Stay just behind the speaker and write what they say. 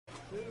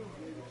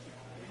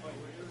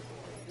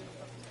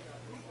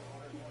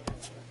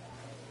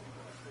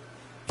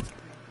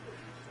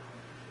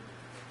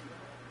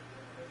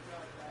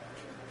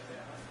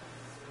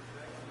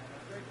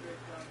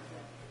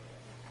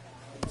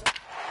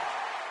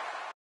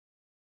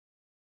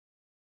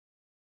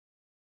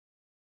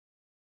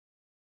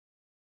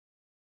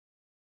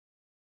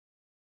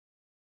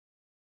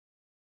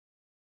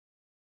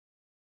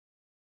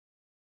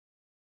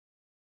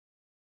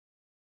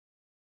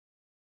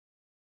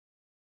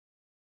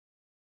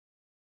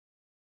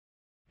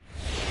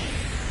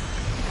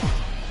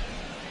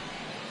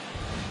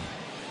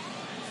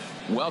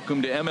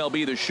Welcome to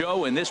MLB The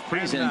Show and this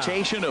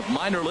presentation of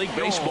minor league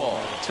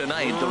baseball.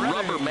 Tonight, the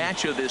rubber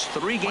match of this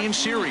three-game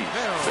series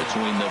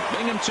between the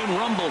Binghamton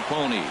Rumble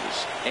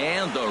Ponies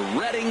and the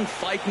Reading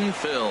Fightin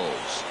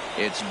Phils.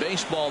 It's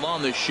baseball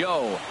on the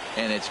show,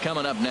 and it's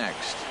coming up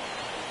next.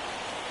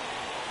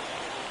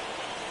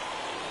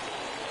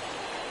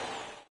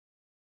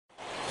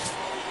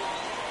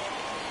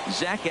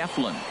 Zach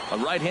Eflin,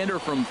 a right-hander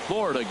from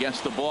Florida,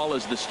 gets the ball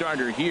as the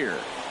starter here.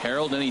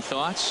 Harold, any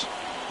thoughts?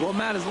 Well,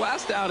 Matt, his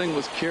last outing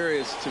was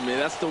curious to me.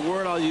 That's the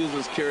word I'll use,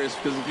 was curious,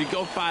 because if you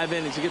go 5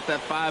 innings, you get that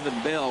 5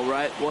 and bail,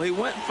 right? Well, he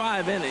went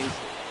 5 innings,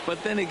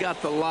 but then he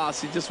got the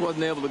loss. He just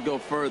wasn't able to go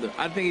further.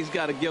 I think he's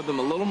got to give them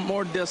a little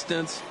more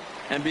distance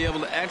and be able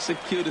to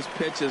execute his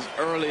pitches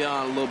early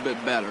on a little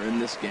bit better in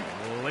this game.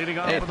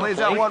 It plays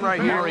out one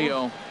right here.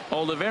 Mario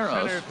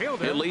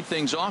Oliveros. He'll lead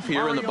things off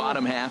here in the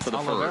bottom half of the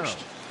first.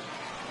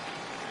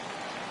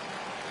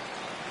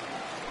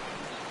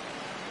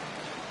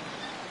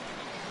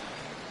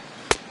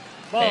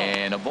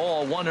 And a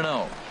ball,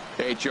 1-0.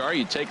 HR,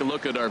 you take a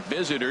look at our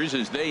visitors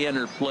as they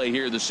enter play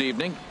here this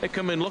evening. They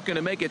come in looking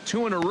to make it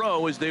 2 in a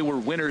row as they were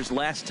winners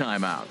last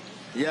time out.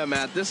 Yeah,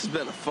 Matt, this has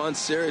been a fun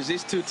series.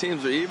 These two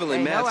teams are evenly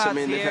matched. I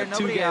mean, they've had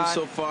 2 games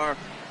so far,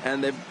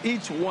 and they've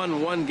each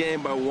won 1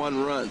 game by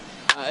 1 run.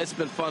 It's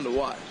been fun to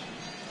watch.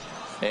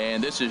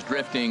 And this is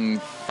drifting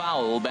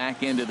foul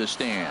back into the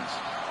stands.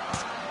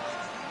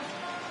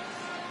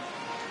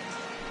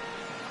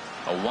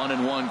 A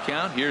 1-1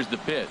 count. Here's the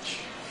pitch.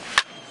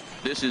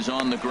 This is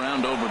on the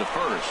ground over to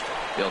first.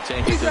 He'll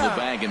take it to the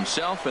bag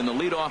himself, and the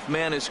leadoff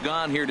man is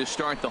gone here to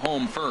start the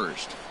home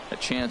first. A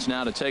chance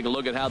now to take a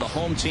look at how the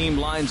home team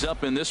lines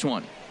up in this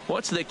one.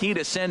 What's the key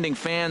to sending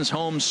fans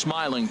home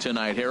smiling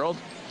tonight, Harold?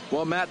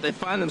 Well, Matt, they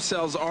find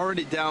themselves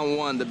already down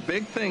 1. The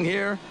big thing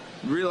here,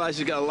 realize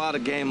you got a lot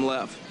of game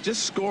left.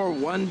 Just score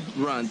 1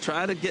 run.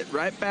 Try to get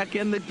right back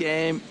in the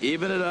game,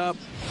 even it up,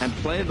 and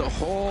play the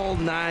whole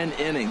 9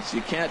 innings.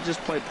 You can't just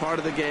play part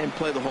of the game,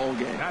 play the whole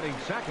game. Batting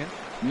second.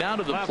 Now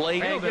to the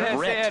plate,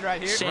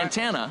 Brett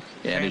Santana.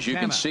 And as you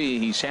can see,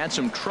 he's had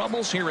some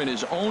troubles here in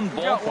his own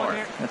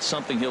ballpark. That's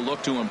something he'll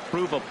look to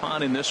improve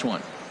upon in this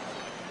one.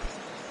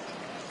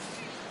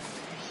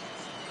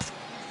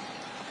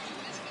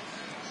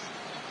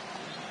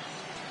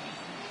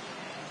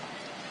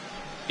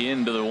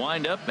 Into the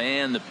windup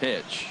and the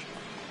pitch.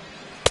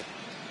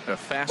 A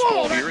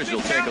fastball here as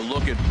he'll take a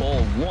look at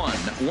ball 1.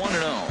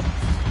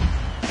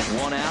 1-0.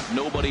 1 out,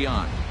 nobody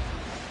on.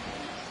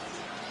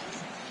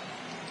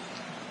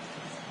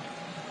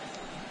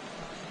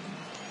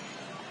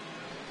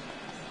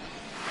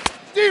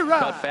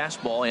 Cut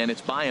fastball, and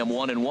it's by him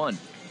 1-1.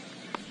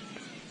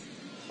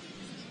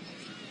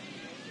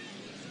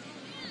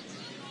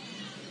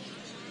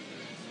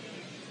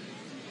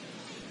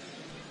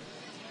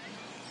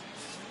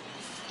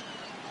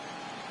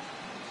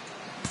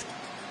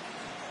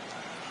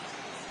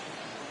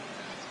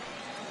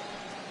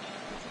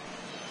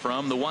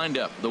 From the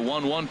windup, the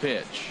 1-1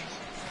 pitch.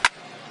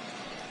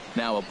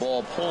 Now a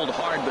ball pulled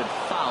hard but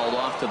fouled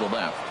off to the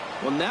left.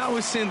 Well, now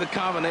we've seen the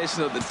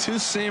combination of the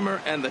 2-seamer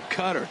and the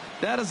cutter.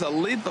 That is a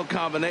lethal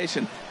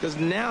combination, because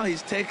now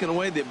he's taken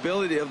away the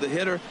ability of the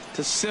hitter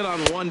to sit on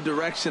one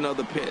direction of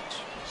the pitch.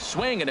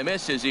 Swing and a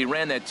miss as he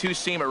ran that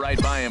 2-seamer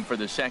right by him for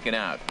the second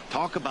out.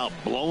 Talk about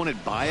blowing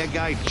it by a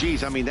guy.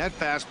 Geez, I mean, that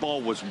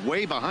fastball was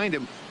way behind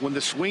him when the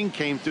swing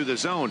came through the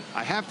zone.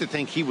 I have to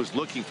think he was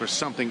looking for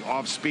something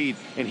off speed,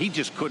 and he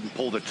just couldn't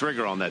pull the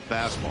trigger on that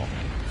fastball.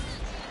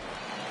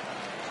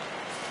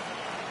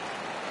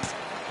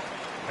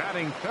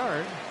 Batting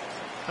third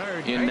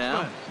in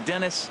now,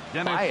 Dennis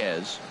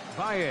Baez.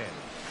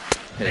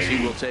 As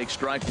he will take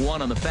strike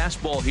 1 on the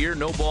fastball here.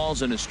 No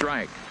balls and a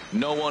strike.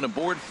 No one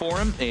aboard for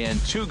him, and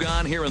 2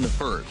 gone here in the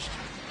first.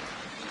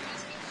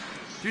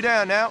 2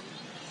 down now.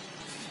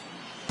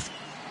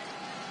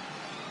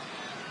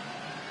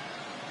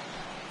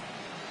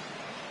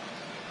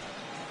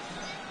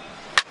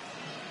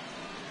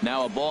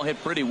 Now a ball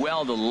hit pretty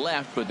well to the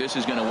left, but this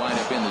is going to wind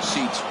up in the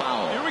seats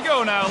foul. Here we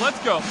go now.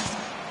 Let's go.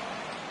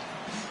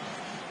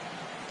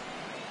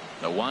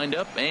 The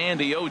windup and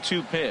the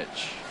 0-2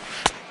 pitch.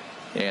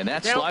 And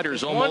that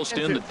slider's almost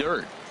in the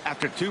dirt.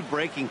 After 2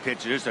 breaking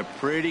pitches, there's a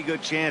pretty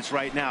good chance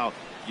right now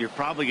you're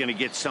probably going to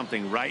get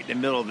something right in the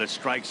middle of the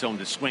strike zone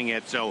to swing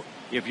at. So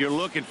if you're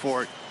looking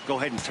for it, go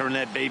ahead and turn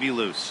that baby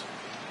loose.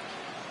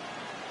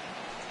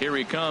 Here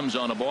he comes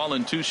on a ball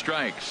and 2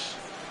 strikes.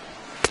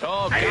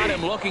 Oh, got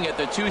him looking at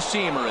the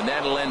 2-seamer, and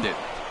that'll end it.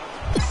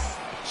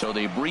 So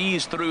they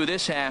breeze through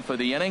this half of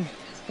the inning.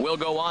 We'll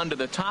go on to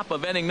the top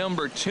of inning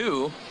number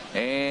 2,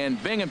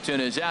 and Binghamton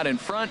is out in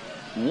front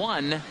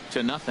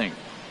 1-0.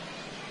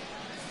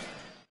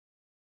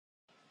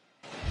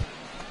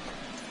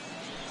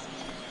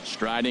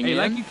 Striding in,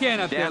 like you can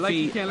up there, like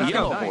you can.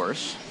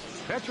 Yellowhorse.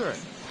 Veteran,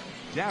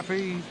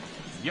 Daffy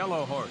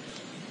Yellowhorse.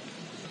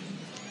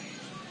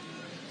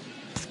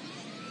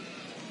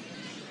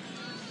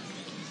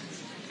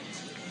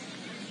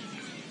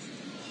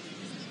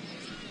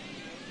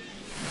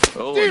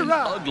 Oh, an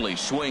ugly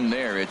swing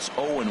there. It's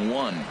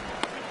 0-1.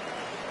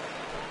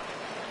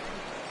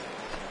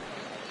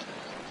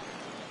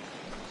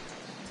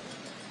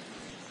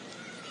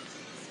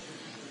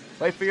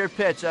 Wait for your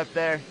pitch up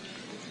there.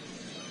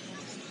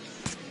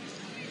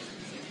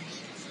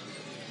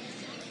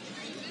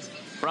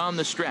 From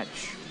the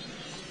stretch.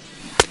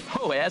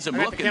 Oh, has him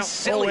looking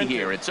silly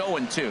here. It's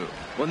 0-2.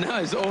 Well, now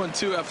he's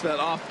 0-2 after that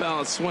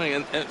off-balance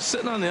swing. And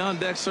sitting on the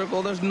on-deck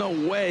circle, there's no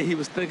way he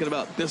was thinking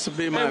about this will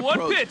be my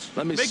approach. Pitch.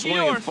 Let me Make swing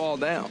and fall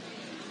down.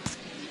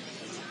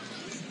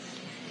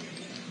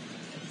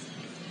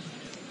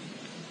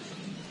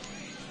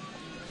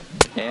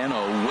 And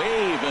a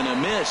wave and a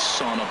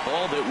miss on a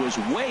ball that was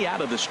way out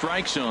of the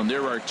strike zone.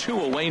 There are 2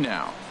 away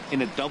now.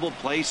 In a double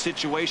play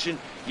situation,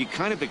 you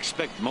kind of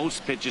expect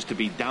most pitches to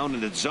be down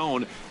in the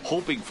zone,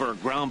 hoping for a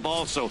ground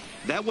ball. So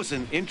that was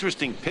an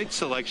interesting pitch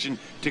selection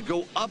to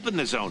go up in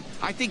the zone.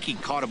 I think he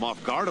caught him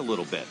off guard a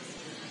little bit.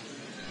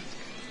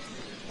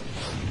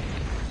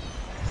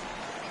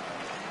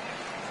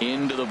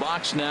 Into the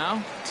box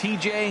now,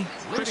 T.J.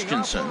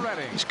 Christensen.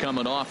 He's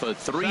coming off a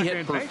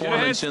 3-hit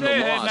performance in the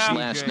loss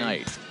last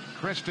night.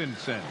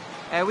 Christensen.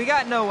 Hey, we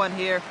got no one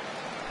here.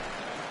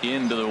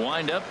 Into the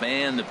windup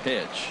and the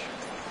pitch.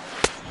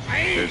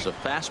 There's a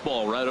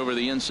fastball right over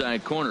the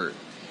inside corner.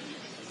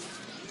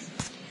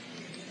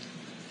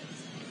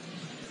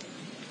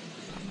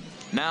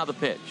 Now the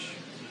pitch.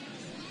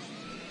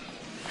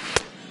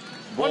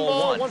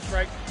 Ball 1. 1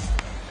 strike.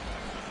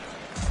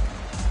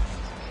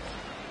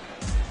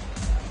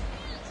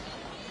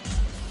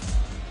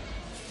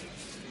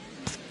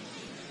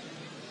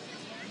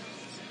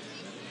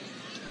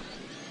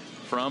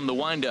 From the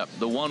windup,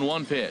 the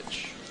 1-1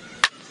 pitch.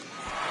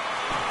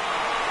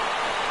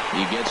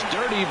 He gets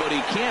dirty, but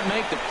he can't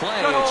make the play.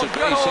 It's a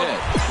base hit.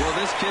 Well,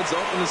 this kid's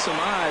opening some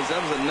eyes.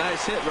 That was a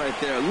nice hit right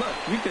there. Look,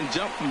 you can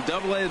jump from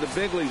AA to the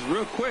big leagues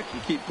real quick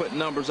and keep putting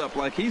numbers up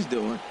like he's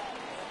doing.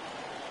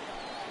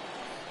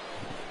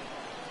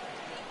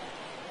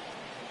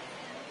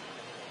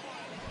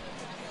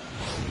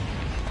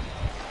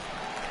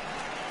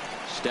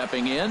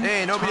 Stepping in.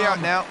 Hey, nobody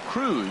out now.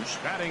 Cruz.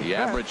 The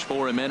average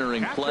for him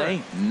entering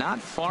play, not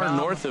far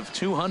north of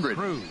 200.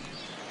 Cruz.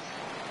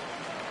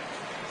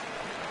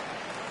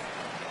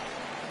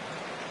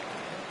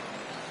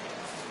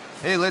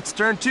 Hey, let's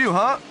turn 2,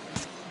 huh?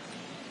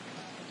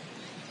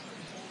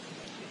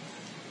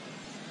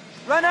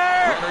 Runner!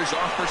 Runners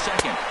off for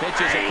second.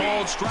 Pitches a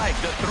cold strike.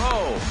 The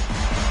throw.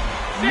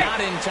 Not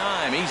in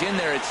time. He's in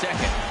there at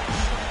second.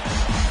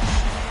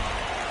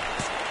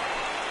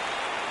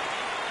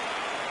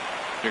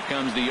 Here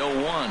comes the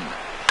 0-1.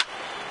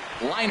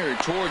 Liner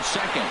towards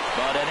second,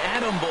 but an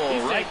atom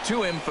ball right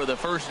to him for the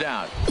first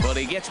out. But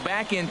he gets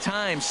back in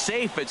time,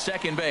 safe at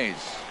second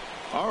base.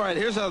 All right,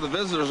 here's how the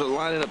visitors are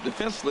lining up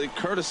defensively,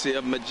 courtesy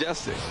of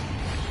Majestic.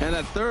 And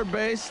at third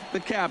base, the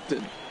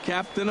captain,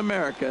 Captain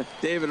America,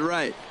 David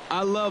Wright.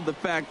 I love the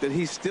fact that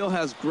he still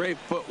has great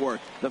footwork.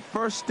 The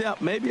first step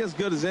may be as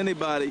good as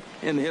anybody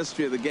in the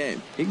history of the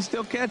game. He can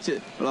still catch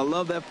it, but I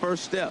love that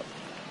first step.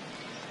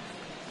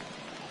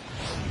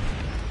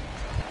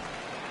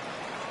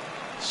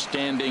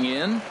 Standing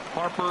in,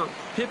 Harper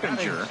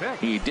Pippinger.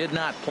 He did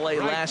not play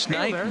last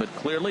night, but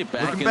clearly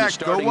back in the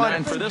starting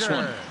line for this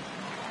one.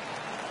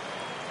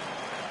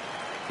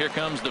 Here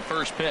comes the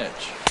first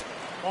pitch.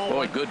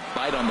 Boy, good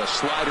bite on the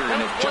slider,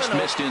 and it just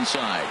missed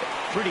inside.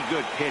 Pretty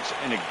good pitch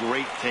and a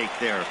great take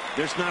there.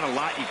 There's not a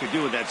lot you could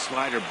do with that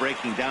slider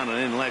breaking down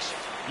unless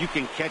you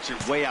can catch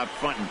it way out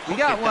front and hook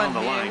it down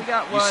the line.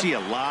 You see a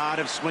lot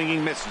of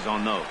swinging misses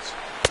on those.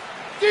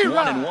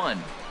 1-1.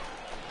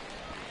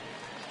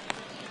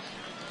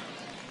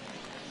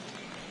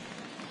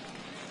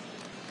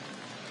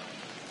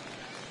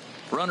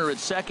 Runner at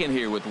second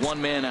here with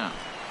 1 man out.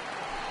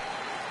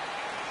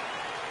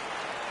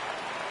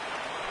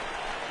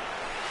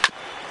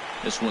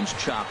 This one's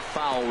chopped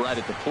foul right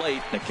at the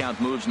plate. The count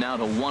moves now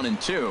to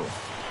 1-2.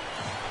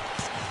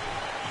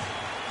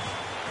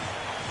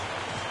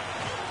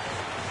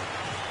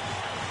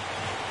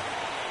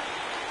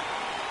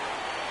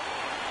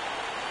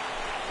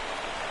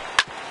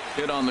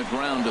 Hit on the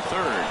ground to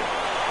third.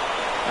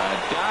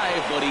 A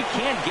dive, but he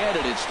can't get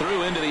it. It's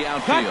through into the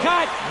outfield.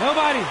 Cut!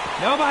 Nobody!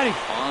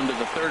 On to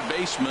the third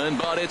baseman,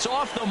 but it's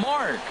off the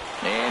mark.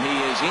 And he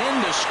is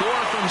in to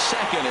score from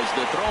second as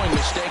the throwing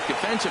mistake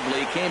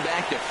defensively came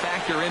back to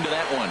factor into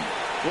that one.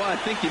 Well, I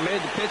think he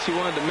made the pitch he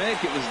wanted to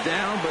make. It was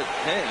down, but,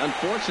 hey,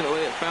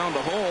 unfortunately, it found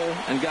a hole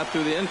and got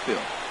through the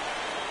infield.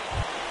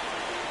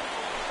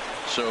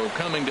 So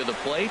coming to the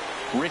plate,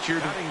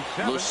 Richard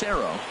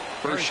Lucero.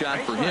 First shot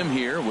for him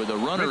here with a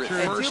runner at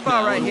first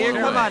now. Right here.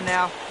 Come on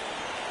now.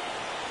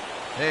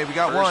 Hey, we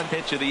got First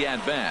pitch of the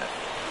at-bat.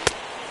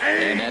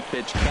 And that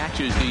pitch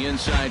catches the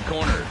inside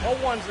corner.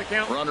 0-1's the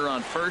count. Runner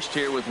on first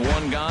here with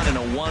 1 gone and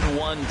a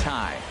 1-1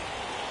 tie.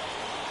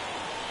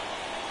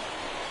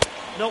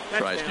 Nope,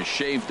 Tries to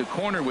shave the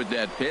corner with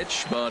that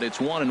pitch, but it's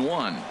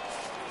 1-1.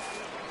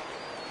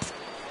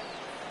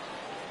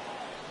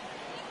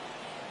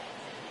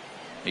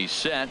 He's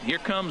set. Here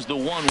comes the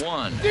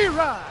 1-1.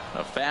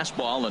 A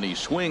fastball, and he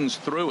swings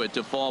through it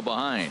to fall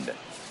behind.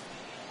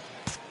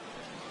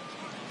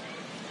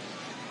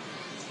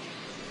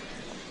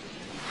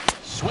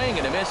 Swing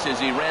and a miss as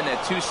he ran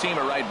that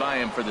two-seamer right by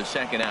him for the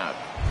second out.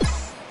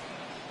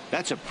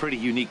 That's a pretty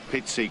unique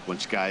pitch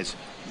sequence, guys.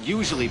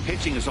 Usually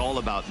pitching is all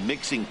about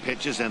mixing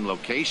pitches and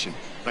location,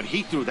 but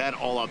he threw that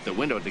all out the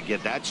window to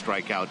get that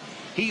strikeout.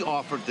 He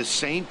offered the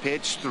same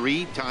pitch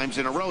 3 times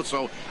in a row,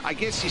 so I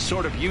guess he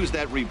sort of used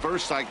that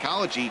reverse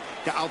psychology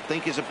to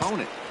outthink his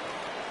opponent.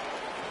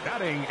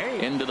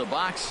 Into the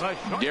box,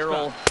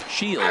 Darryl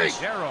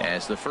Shields,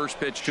 as the first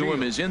pitch to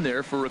him is in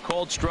there for a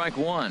called strike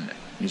 1.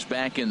 He's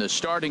back in the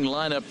starting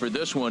lineup for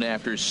this one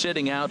after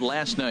sitting out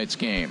last night's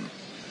game.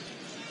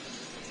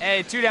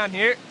 Hey, 2 down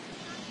here.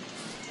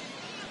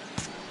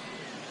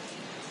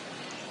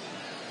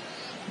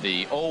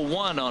 The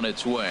 0-1 on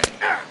its way.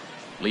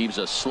 Leaves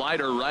a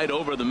slider right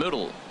over the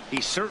middle.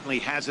 He certainly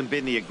hasn't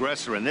been the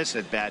aggressor in this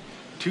at bat.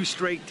 2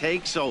 straight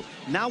takes, so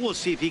now we'll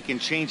see if he can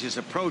change his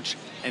approach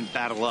and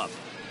battle up.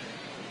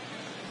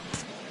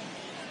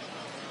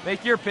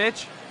 Make your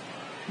pitch.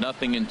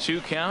 Nothing in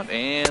 2 count,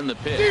 and the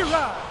pitch.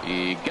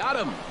 He got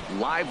him.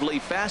 Lively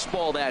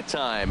fastball that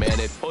time, and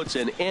it puts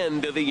an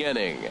end to the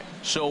inning.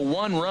 So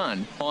 1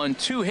 run on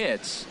 2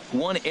 hits,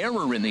 1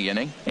 error in the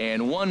inning,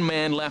 and 1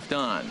 man left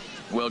on.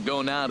 We'll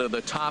go now to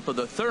the top of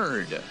the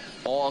 3rd.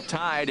 All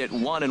tied at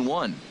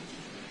 1-1.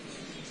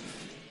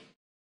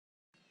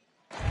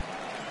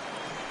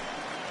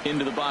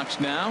 Into the box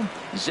now,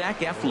 Zach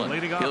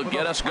Eflin. He'll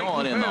get us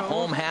going in the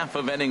home half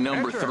of inning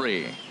number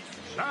 3.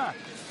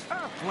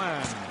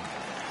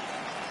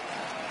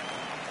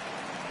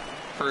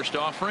 First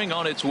offering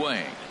on its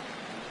way.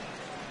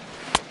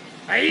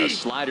 A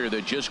slider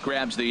that just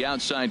grabs the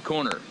outside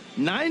corner.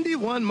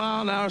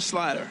 91-mile-an-hour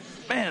slider.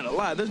 Man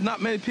alive, there's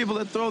not many people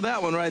that throw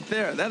that one right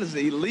there. That is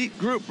the elite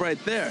group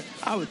right there.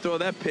 I would throw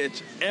that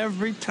pitch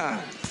every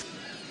time.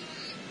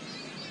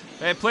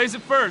 Hey, plays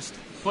it first.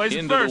 Plays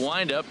Into it first. the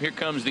windup, here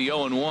comes the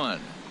 0-1.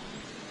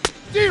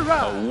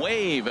 A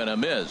wave and a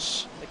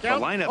miss. The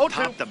lineup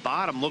top to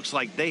bottom looks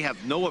like they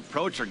have no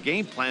approach or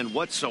game plan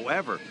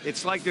whatsoever.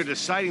 It's like they're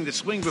deciding to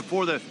swing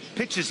before the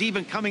pitch is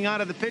even coming out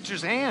of the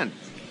pitcher's hand.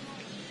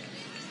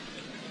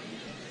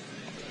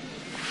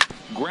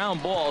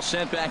 Ground ball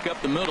sent back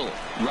up the middle.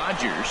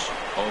 Rogers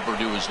over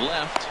to his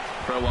left.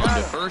 Throw on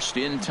to first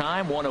in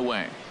time, 1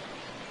 away.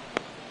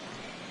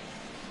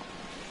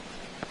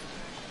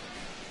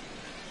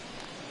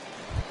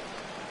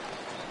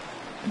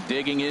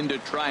 Digging in to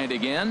try it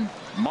again.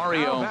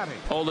 Mario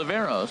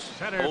Oliveros.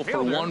 0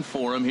 for 1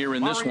 for him here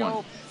in this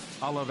one.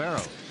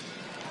 Oliveros.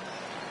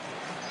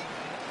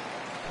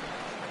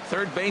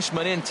 Third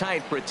baseman in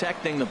tight,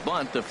 protecting the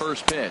bunt, the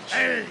first pitch.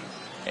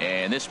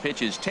 And this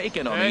pitch is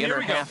taken on the inner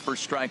half for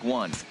strike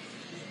 1.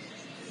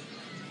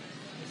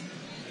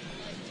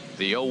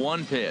 The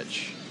 0-1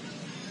 pitch.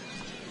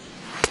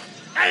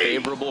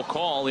 Favorable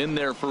call in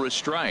there for a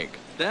strike.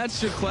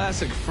 That's your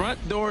classic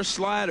front door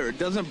slider. It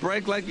doesn't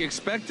break like you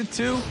expect it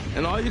to,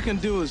 and all you can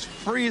do is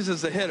freeze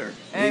as a hitter.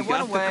 Hey,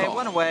 1 away,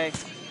 1 away.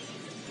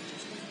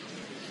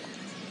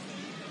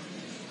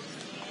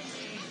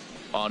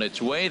 On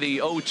its way, the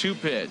 0-2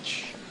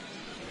 pitch.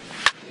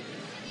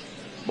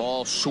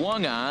 Ball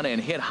swung on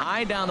and hit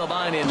high down the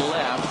line in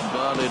left,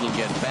 but it'll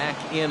get back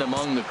in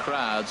among the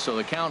crowd, so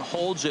the count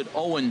holds at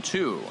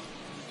 0-2.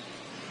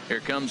 Here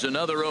comes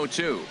another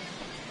 0-2.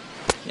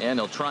 And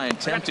he'll try and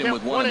tempt him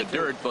with 1 in the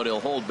dirt, but he'll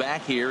hold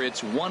back here.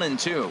 It's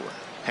 1-2.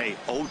 Hey,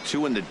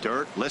 0-2 in the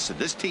dirt. Listen,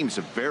 this team's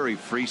a very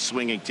free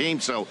swinging team,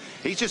 so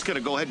he's just going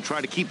to go ahead and try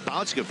to keep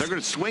bouncing. If they're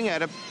going to swing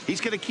at him,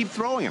 he's going to keep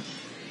throwing him.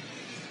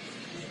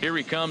 Here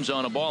he comes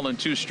on a ball and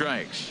 2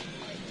 strikes.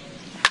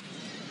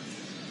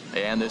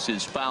 And this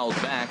is fouled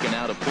back and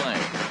out of play.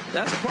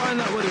 That's probably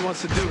not what he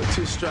wants to do with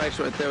 2 strikes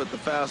right there with the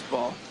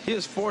fastball. He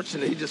is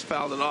fortunate he just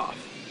fouled it off.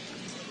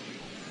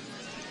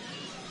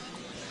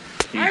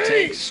 He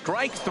takes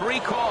strike 3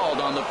 called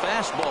on the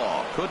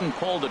fastball. Couldn't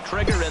pull the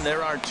trigger, and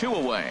there are 2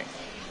 away.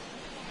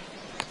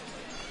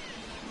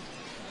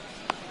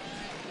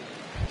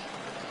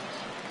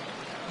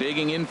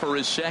 Digging in for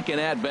his second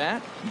at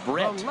bat,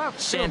 Brett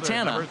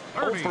Santana.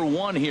 0 for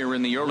 1 here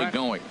in the early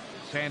going.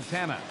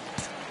 Santana.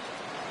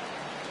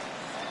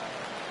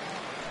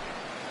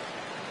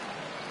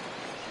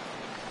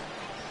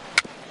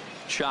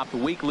 Chopped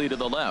weakly to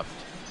the left.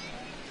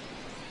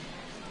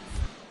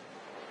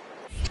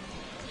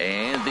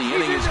 And the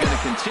inning is going to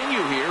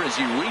continue here as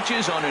he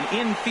reaches on an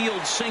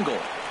infield single.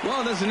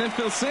 Well, there's an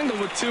infield single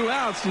with 2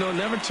 outs. You know,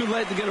 never too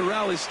late to get a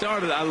rally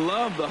started. I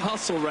love the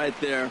hustle right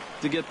there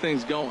to get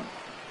things going.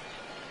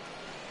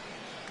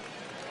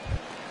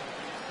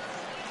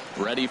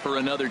 Ready for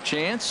another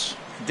chance?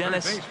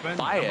 Dennis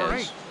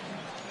Baez.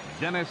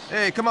 Dennis.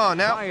 Hey, come on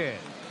now. Baez.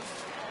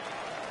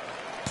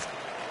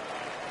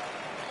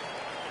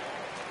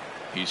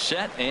 He's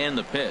set, and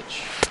the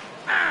pitch.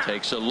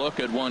 Takes a look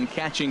at one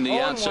catching the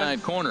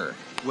outside corner.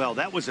 Well,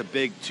 that was a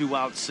big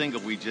 2-out single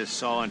we just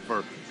saw, and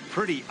for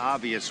pretty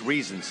obvious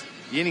reasons.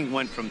 The inning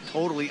went from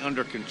totally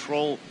under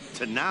control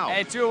to now.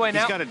 Hey, 2 away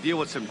now. He's got to deal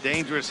with some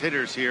dangerous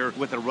hitters here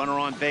with a runner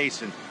on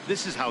base, and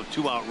this is how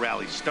 2-out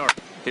rallies start.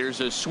 Here's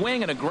a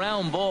swing and a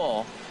ground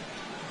ball.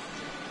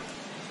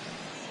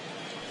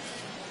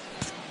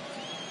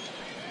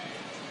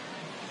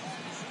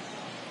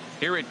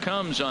 Here it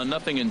comes on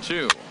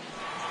 0-2.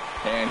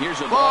 And here's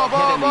a ball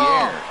hit in the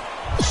air.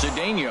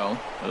 Cedeno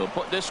will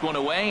put this one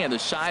away, and the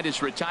side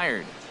is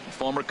retired.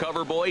 Former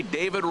cover boy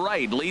David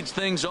Wright leads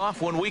things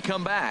off when we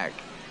come back.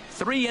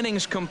 3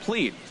 innings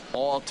complete,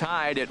 all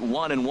tied at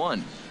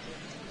 1-1.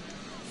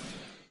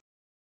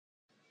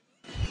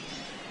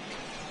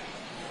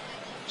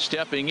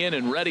 Stepping in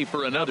and ready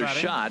for another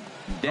shot,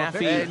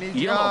 Daffy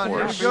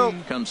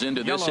Yellowhorse comes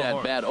into this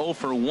at bat 0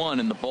 for 1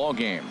 in the ball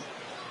game.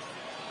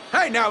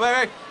 Hey now,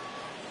 baby.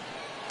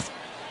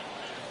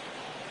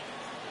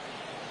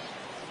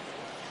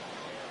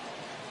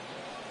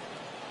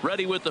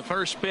 Ready with the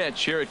first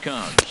pitch. Here it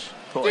comes.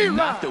 Boy,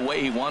 not the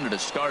way he wanted to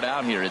start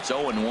out here. It's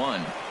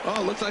 0-1.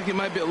 Oh, looks like he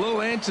might be a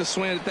little anxious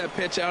swinging at that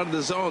pitch out of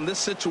the zone. This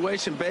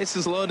situation,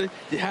 bases loaded,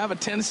 you have a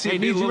tendency to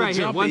be a little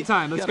jumpy. One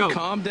time. Let's go.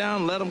 Calm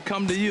down, let them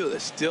come to you. They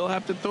still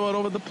have to throw it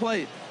over the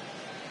plate.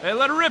 Hey,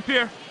 let it rip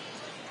here.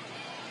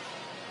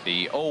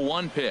 The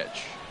 0-1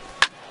 pitch.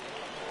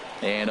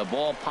 And a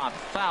ball popped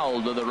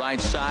foul to the right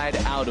side,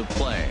 out of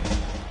play.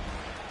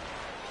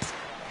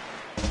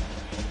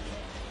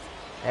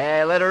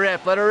 Hey, let her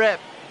rip. Let her rip.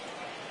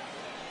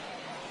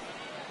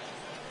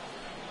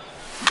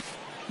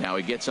 Now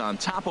he gets on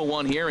top of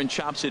one here and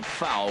chops it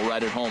foul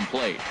right at home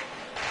plate.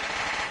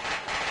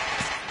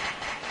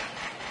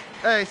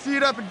 Hey, see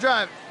it up and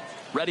drive.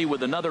 Ready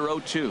with another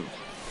 0-2.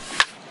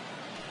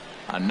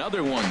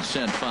 Another one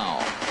sent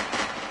foul.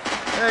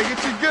 Hey,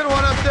 get you a good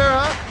one up there,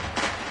 huh?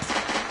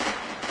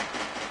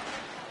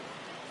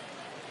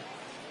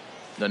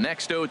 The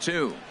next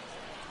 0-2.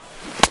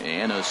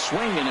 And a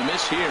swing and a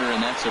miss here,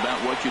 and that's about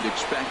what you'd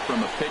expect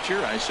from a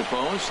pitcher, I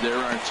suppose. There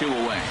are 2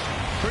 away.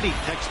 Pretty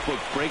textbook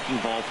breaking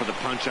ball for the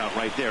punch out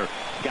right there.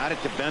 Got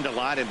it to bend a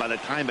lot, and by the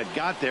time it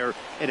got there,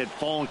 it had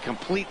fallen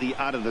completely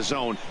out of the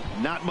zone.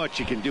 Not much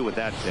you can do with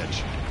that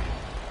pitch.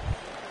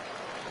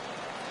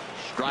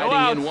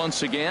 Striding in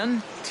once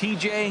again,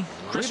 T.J.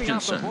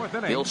 Christensen.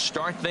 He'll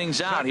start things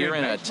out here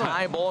in a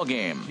tie ball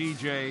game.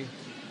 T.J.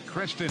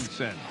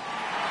 Christensen.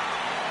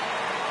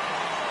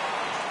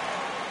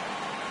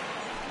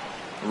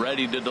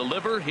 Ready to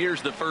deliver.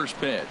 Here's the first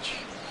pitch.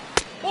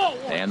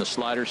 And the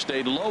slider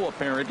stayed low,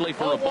 apparently,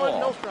 for a ball.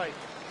 No strike.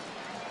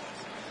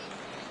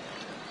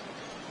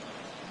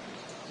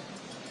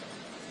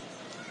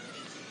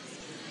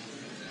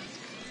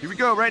 Here we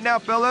go right now,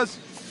 fellas.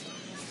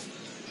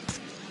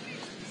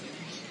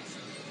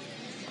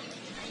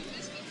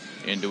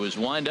 Into his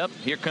windup.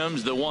 Here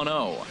comes the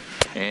 1-0.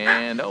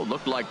 And,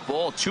 looked like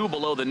ball 2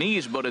 below the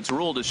knees, but it's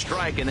ruled a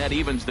strike, and that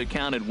evens the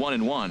count at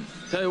 1-1.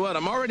 Tell you what,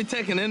 I'm already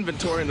taking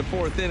inventory in the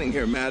 4th inning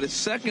here, Matt. His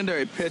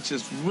secondary pitch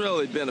has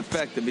really been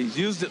effective. He's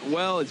used it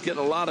well. He's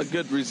getting a lot of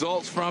good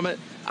results from it.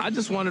 I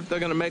just wonder if they're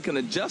going to make an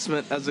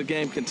adjustment as the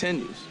game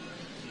continues.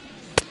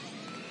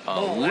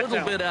 A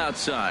little bit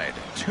outside.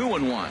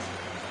 2-1.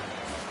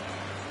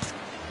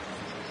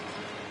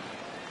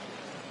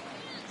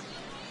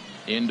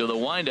 Into the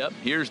windup.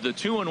 Here's the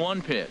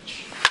 2-1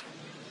 pitch.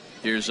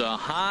 Here's a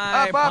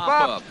high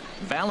pop-up.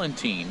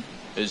 Valentine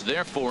is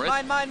there for it.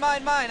 Mine.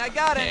 I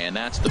got it. And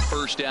that's the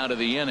first out of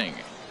the inning.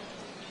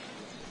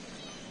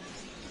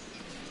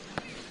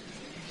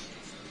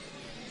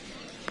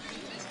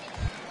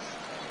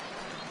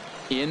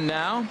 In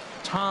now,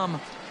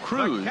 Tom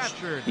Cruise.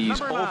 He's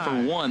 0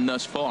 for 1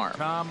 thus far.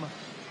 Tom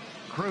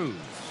Cruise.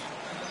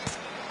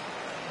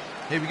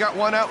 Hey, we got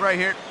one out right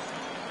here.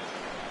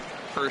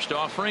 First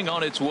offering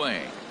on its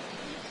way.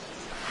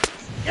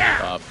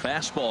 A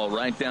fastball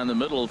right down the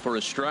middle for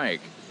a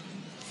strike.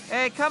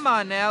 Hey, come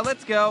on now.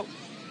 Let's go.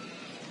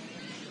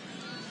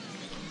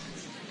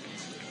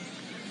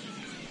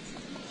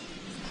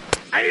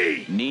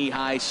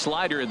 Knee-high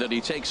slider that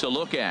he takes a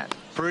look at.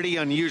 Pretty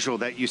unusual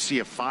that you see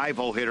a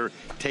 5-0 hitter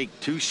take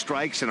 2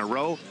 strikes in a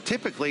row.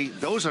 Typically,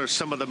 those are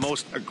some of the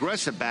most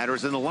aggressive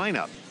batters in the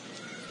lineup.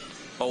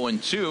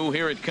 0-2,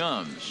 here it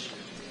comes.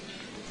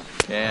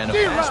 And a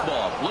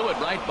fastball blew it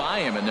right by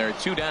him, and there are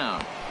 2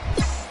 down.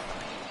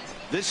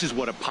 This is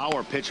what a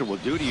power pitcher will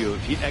do to you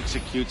if he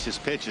executes his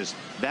pitches.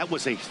 That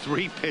was a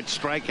 3-pitch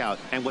strikeout,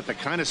 and with the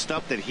kind of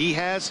stuff that he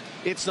has,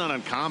 it's not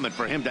uncommon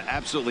for him to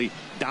absolutely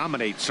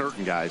dominate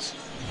certain guys.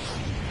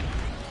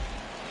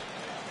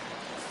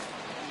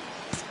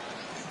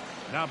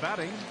 Now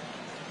batting,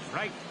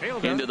 right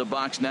fielder. Into the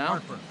box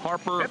now,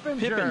 Harper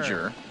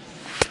Pippinger.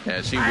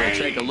 As he will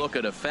take a look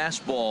at a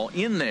fastball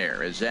in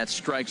there as that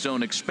strike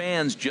zone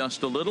expands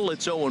just a little.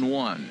 It's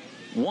 0-1.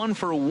 1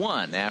 for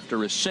 1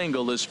 after a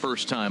single his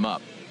first time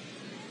up.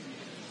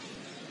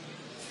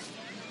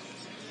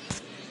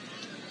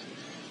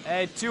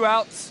 Hey, 2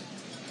 outs.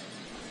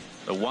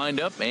 The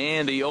windup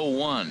and the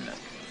 0-1.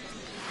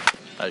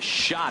 A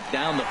shot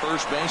down the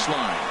first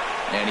baseline.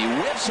 And he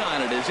whips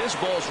on it as this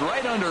ball's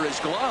right under his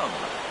glove.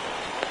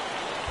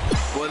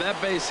 Boy,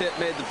 that base hit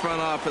made the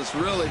front office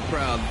really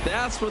proud.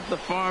 That's what the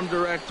farm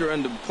director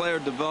and the player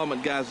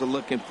development guys are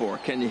looking for.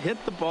 Can you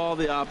hit the ball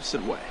the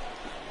opposite way?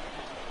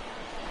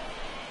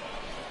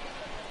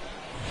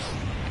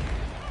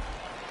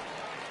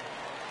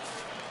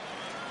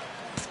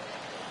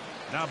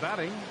 Now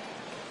batting,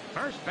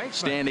 First baseman.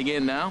 Standing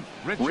in now,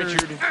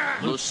 Richard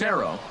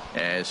Lucero,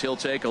 as he'll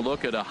take a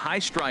look at a high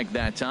strike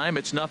that time.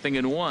 It's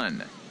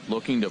 0-1.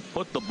 Looking to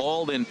put the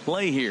ball in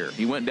play here.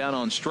 He went down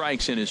on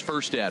strikes in his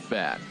first at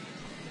bat.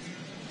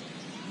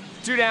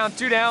 2 down,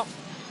 2 down.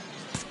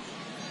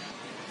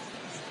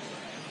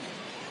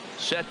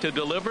 Set to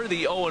deliver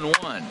the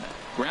 0-1.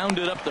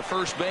 Grounded up the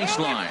first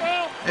baseline.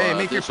 Hey,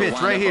 make your pitch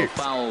right here.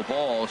 Foul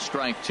ball,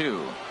 strike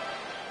 2.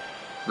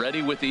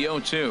 Ready with the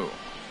 0-2.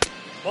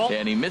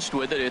 And he missed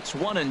with it. It's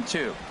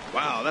 1-2.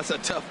 Wow, that's a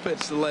tough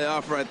pitch to lay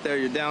off right there.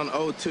 You're down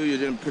 0-2.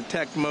 You're in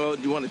protect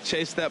mode. You want to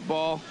chase that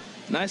ball.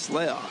 Nice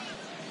layoff.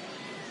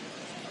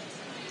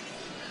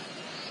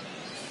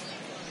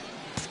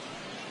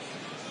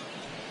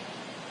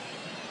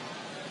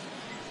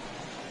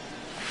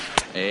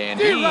 And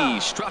he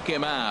struck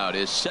him out,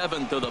 his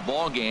 7th of the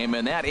ball game,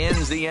 and that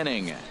ends the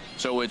inning.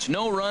 So it's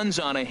no runs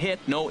on a hit,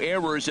 no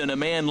errors, and a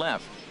man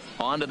left.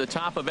 On to the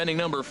top of inning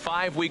number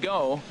 5 we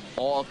go,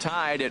 all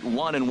tied at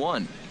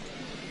 1-1.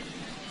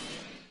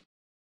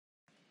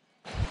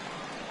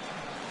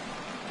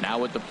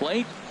 Now at the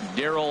plate,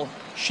 Darrell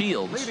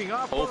Shields. 0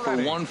 for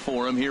 1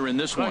 for him here in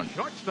this one.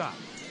 Shortstop,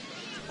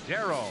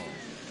 Darrell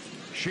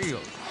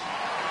Shields.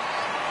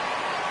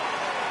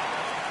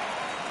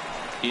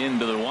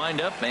 Into the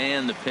windup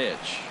and the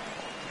pitch.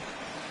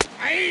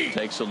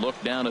 Takes a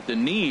look down at the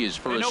knees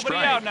for a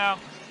strike. Out now.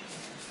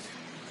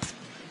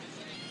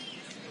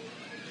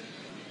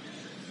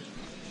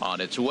 On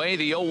its way,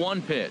 the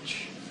 0-1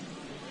 pitch.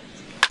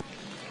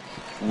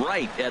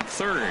 Right at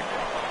third.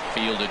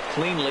 Fielded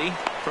cleanly.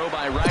 Throw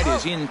by right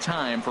is in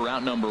time for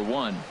out number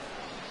 1.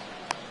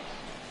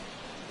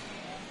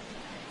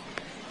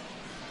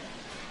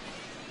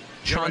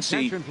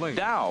 Chauncey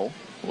Dow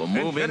will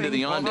move into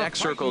the on-deck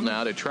circle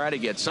now to try to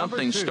get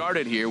something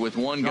started here with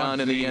 1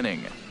 gone in the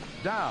inning.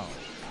 Dow.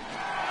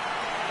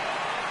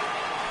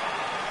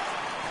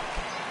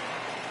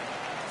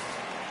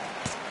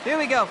 Here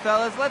we go,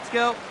 fellas. Let's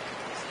go.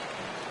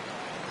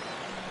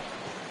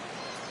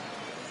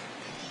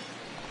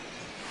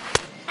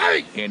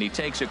 And he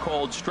takes a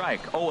cold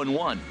strike,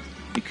 0-1.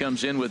 He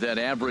comes in with that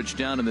average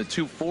down in the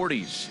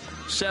 240s.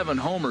 7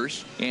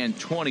 homers and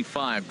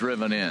 25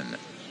 driven in.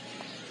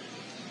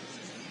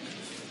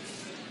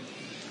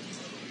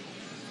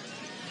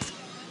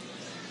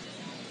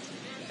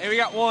 Hey, we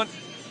got 1.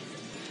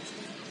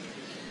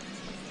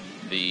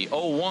 The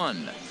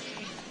 0-1.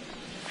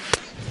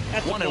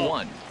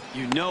 1-1.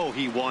 You know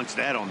he wants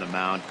that on the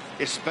mound,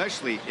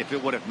 especially if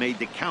it would have made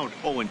the count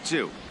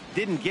 0-2.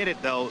 Didn't get it,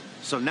 though,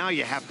 so now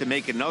you have to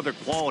make another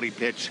quality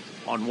pitch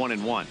on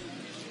 1-1.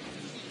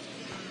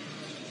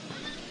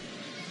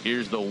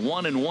 Here's the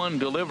 1-1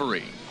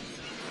 delivery.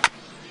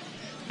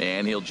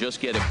 And he'll just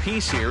get a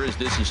piece here as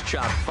this is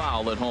chopped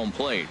foul at home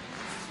plate.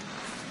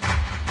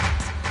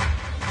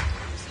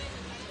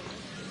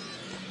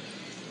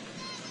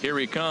 Here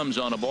he comes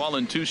on a ball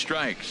and 2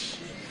 strikes.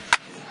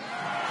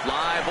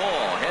 Fly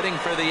ball heading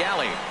for the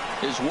alley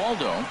is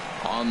Waldo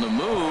on the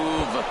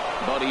move,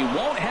 but he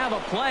won't have a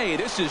play.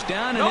 This is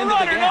down and into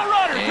the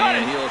gap.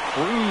 And he'll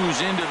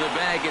cruise into the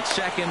bag at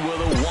second with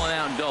a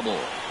 1-out double.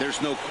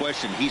 There's no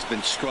question he's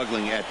been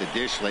struggling at the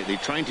dish lately,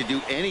 trying to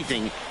do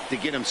anything to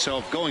get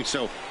himself going.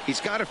 So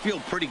he's got to feel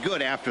pretty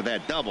good after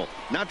that double.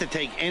 Not to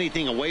take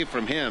anything away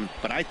from him,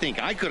 but I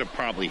think I could have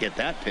probably hit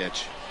that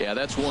pitch. Yeah,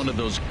 that's one of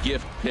those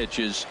gift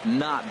pitches,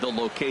 not the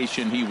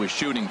location he was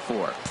shooting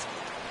for.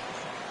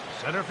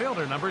 Center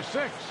fielder, number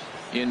 6.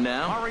 In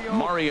now,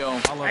 Mario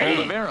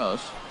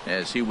Oliveros,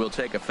 as he will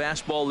take a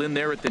fastball in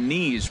there at the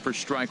knees for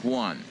strike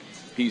 1.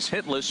 He's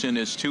hitless in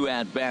his 2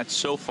 at-bats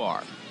so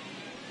far.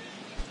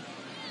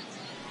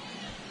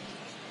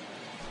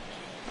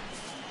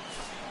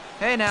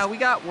 Hey, now, we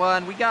got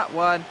 1. We got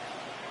 1.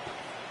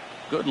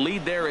 Good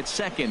lead there at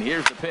second.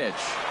 Here's the pitch.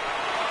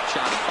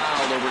 Shot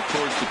fouled over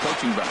towards the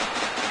coaching box.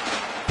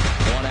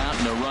 1 out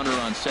and a runner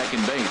on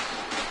second base.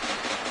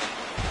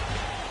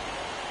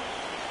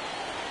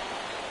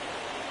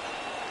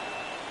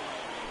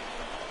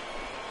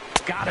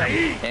 Got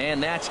him.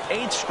 And that's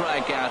 8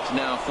 strikeouts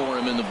now for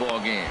him in the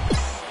ball game.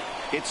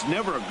 It's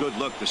never a good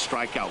look to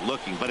strike out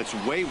looking, but it's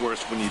way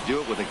worse when you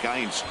do it with a guy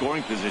in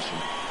scoring position.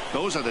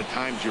 Those are the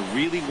times you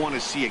really want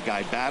to see a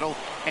guy battle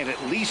and at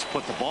least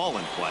put the ball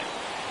in play.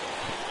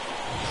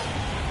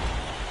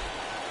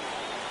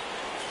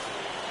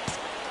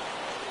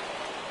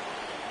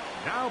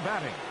 Now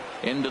batting.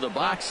 Into the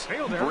box,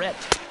 Brett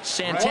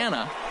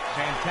Santana.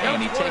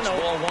 And he takes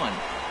ball 1.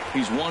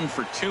 He's 1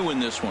 for 2 in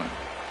this one.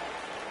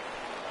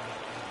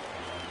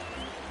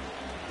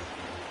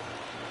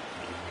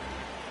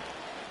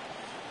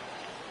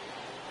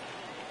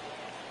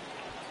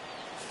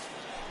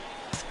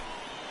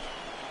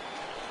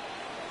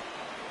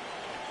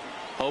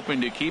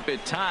 Hoping to keep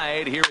it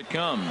tied. Here it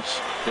comes.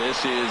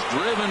 This is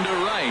driven to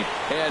right,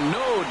 and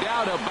no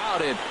doubt about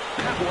it,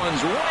 that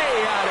one's way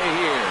out of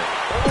here.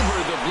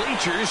 Over the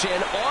bleachers and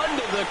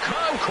onto the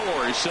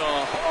concourse.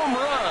 A home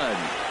run.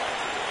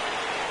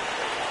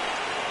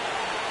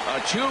 A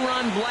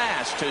 2-run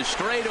blast to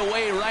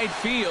straightaway right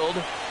field.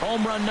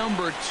 Home run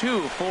number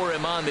 2 for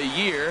him on the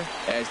year.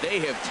 As they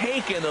have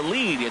taken the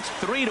lead, it's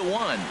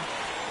 3-1.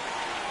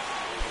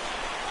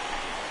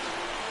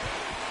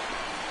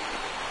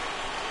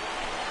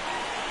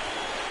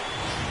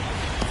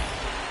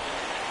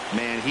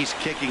 Man, he's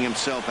kicking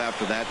himself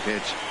after that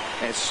pitch.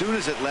 As soon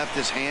as it left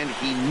his hand,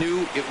 he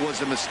knew it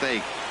was a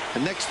mistake. The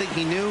next thing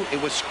he knew, it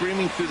was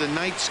screaming through the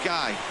night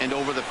sky and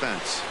over the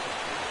fence.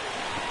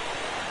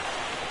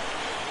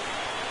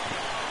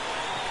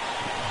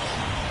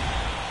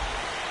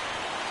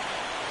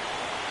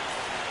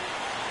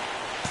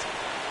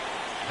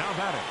 Now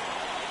batting,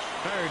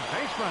 third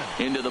baseman.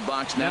 Into the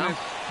box now,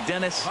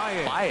 Dennis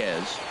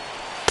Baez.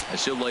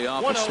 As he'll lay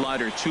off a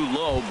slider too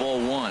low, ball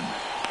 1.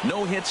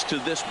 No hits to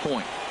this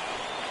point.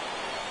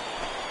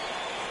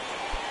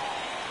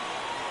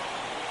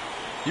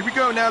 Here we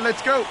go now.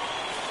 Let's go.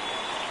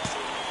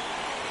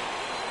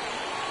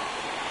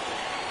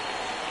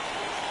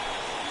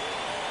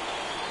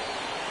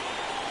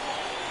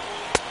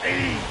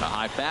 A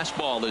high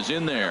fastball is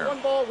in there.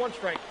 1 ball, 1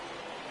 strike.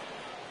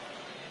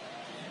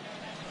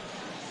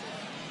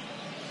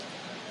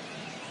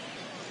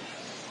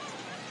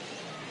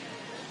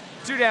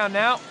 Two down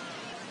now.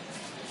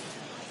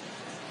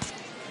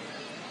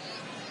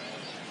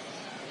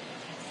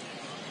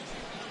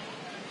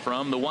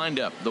 From the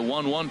windup, the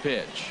 1-1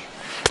 pitch.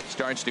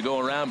 Starts to go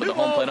around, but the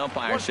home plate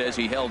umpire says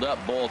he held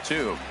up ball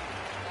 2.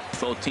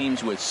 Both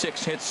teams with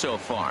 6 hits so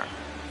far.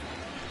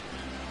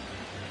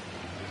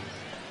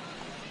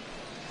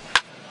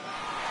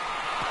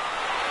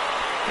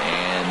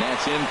 And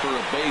that's in for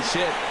a base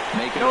hit,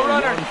 making it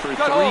a 1 for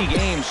 3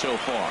 games so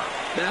far.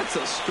 That's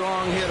a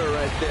strong hitter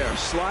right there.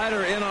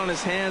 Slider in on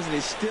his hands, and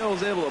he still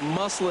is able to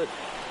muscle it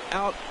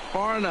out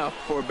far enough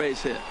for a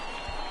base hit.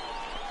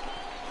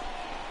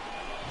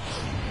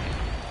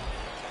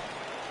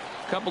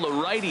 Couple of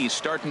righties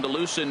starting to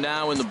loosen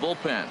now in the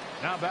bullpen.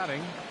 Now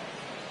batting,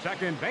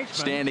 second baseman.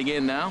 Standing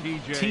in now,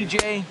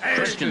 TJ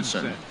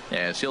Christensen.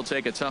 As he'll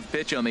take a tough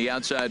pitch on the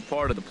outside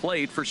part of the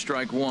plate for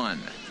strike 1.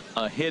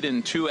 A hit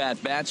in 2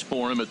 at-bats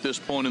for him at this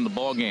point in the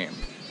ballgame.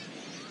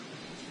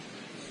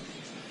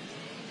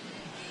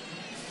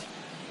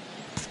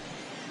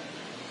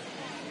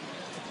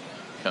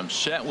 Comes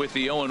set with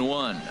the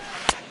 0-1.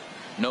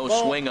 No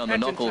swing on the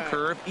knuckle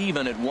curve,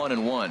 even at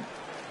 1-1.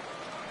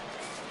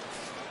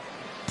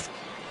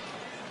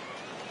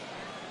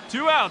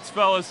 2 outs,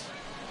 fellas.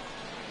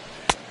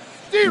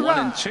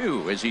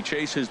 1-2 as he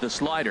chases the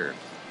slider.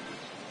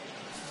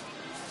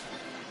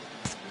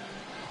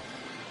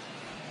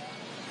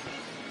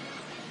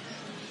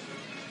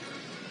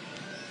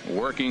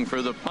 Working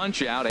for the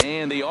punch out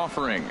and the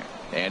offering.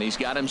 And he's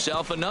got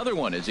himself another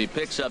one as he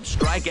picks up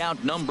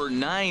strikeout number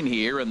 9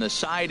 here, and the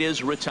side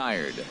is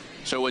retired.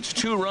 So it's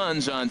 2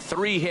 runs on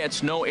 3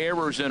 hits, no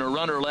errors, and a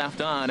runner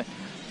left on.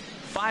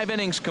 5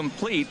 innings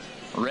complete.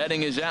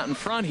 Redding is out in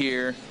front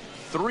here,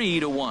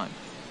 3-1.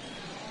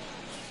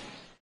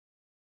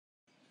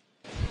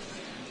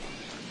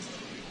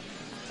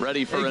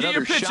 Ready for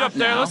another shot up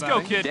there. now. Let's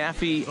go, kid.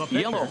 Daffy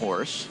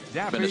Yellowhorse.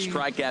 Been a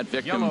strikeout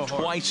victim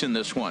twice in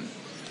this one.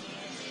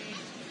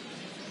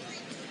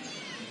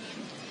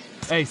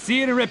 Hey, see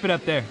you to rip it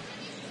up there.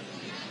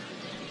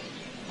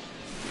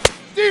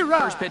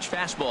 First pitch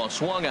fastball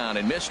swung on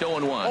and missed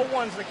 0-1.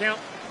 0-1's the count.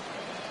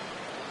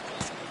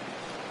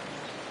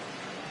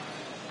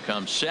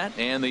 Comes set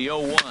and the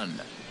 0-1.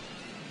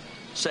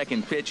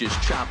 Second pitch is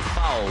chopped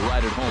foul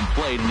right at home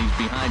plate, and he's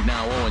behind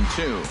now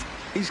 0-2.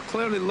 He's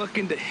clearly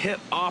looking to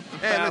hit off the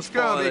Hey, let's go,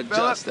 fastball and big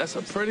fella. adjust. That's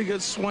a pretty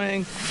good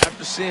swing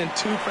after seeing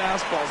 2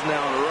 fastballs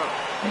now in a row.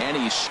 And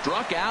he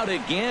struck out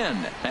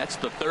again. That's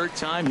the 3rd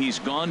time he's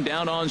gone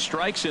down on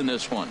strikes in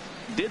this one.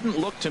 Didn't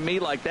look to me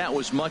like that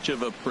was much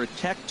of a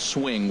protect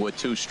swing with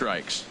 2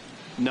 strikes.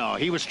 No,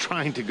 he was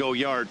trying to go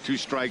yard, 2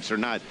 strikes or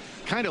not.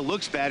 Kind of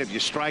looks bad if you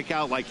strike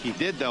out like he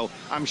did, though.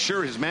 I'm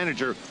sure his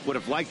manager would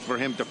have liked for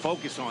him to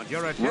focus on.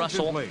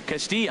 Russell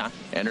Castilla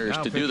enters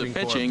Now to do the pitching for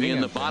pitching in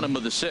the Binghamton. bottom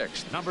of the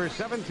 6th. Number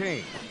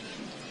 17,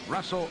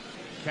 Russell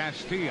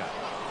Castilla.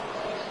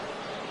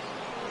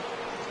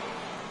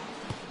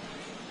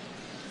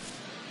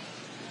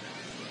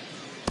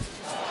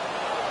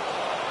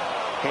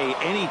 Hey,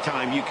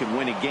 anytime you can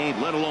win a game,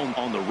 let alone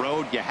on the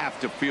road, you have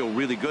to feel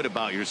really good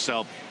about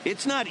yourself.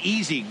 It's not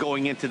easy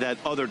going into that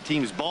other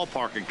team's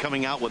ballpark and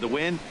coming out with a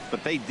win,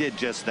 but they did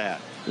just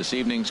that. This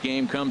evening's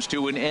game comes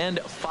to an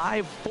end,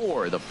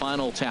 5-4 the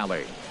final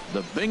tally.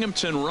 The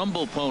Binghamton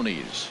Rumble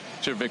Ponies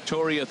to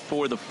victorious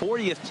for the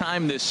 40th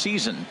time this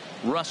season.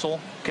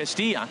 Russell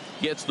Castilla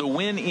gets the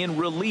win in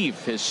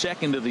relief, his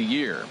 2nd of the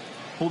year.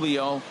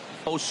 Julio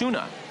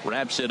Osuna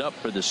wraps it up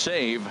for the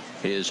save,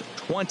 his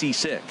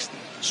 26th.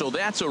 So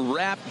that's a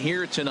wrap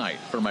here tonight.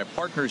 For my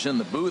partners in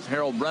the booth,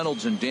 Harold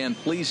Reynolds and Dan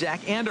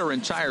Plesac, and our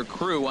entire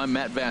crew, I'm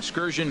Matt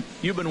Vasgersian.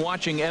 You've been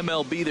watching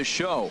MLB The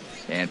Show.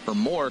 And for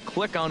more,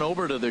 click on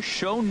over to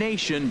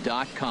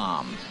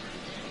theshownation.com.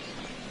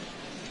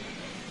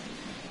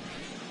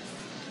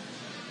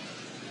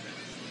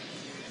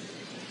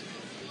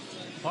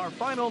 Our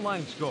final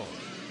line score,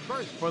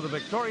 First for the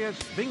victorious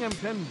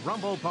Binghamton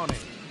Rumble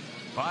Ponies.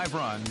 5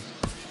 runs,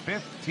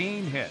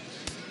 15 hits,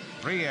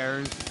 3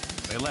 errors.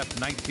 They left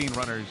 19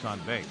 runners on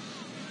base.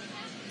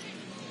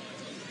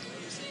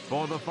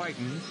 For the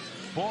Fightin,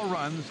 4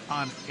 runs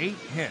on 8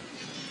 hits,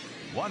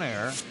 1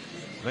 error.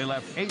 They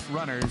left 8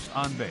 runners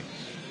on base.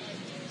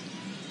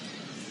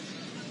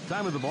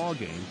 Time of the ball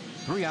game,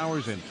 3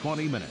 hours and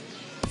 20 minutes.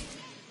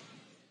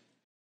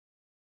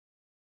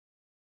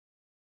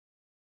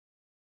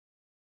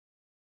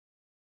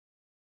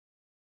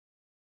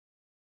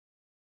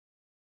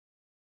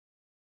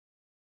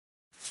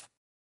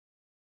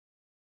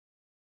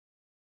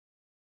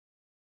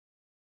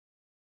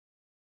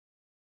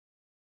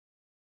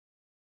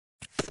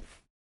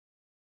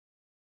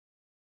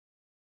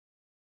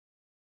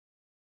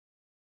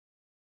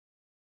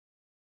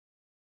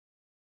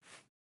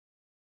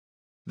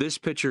 This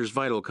pitcher's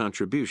vital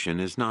contribution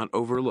is not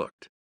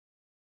overlooked.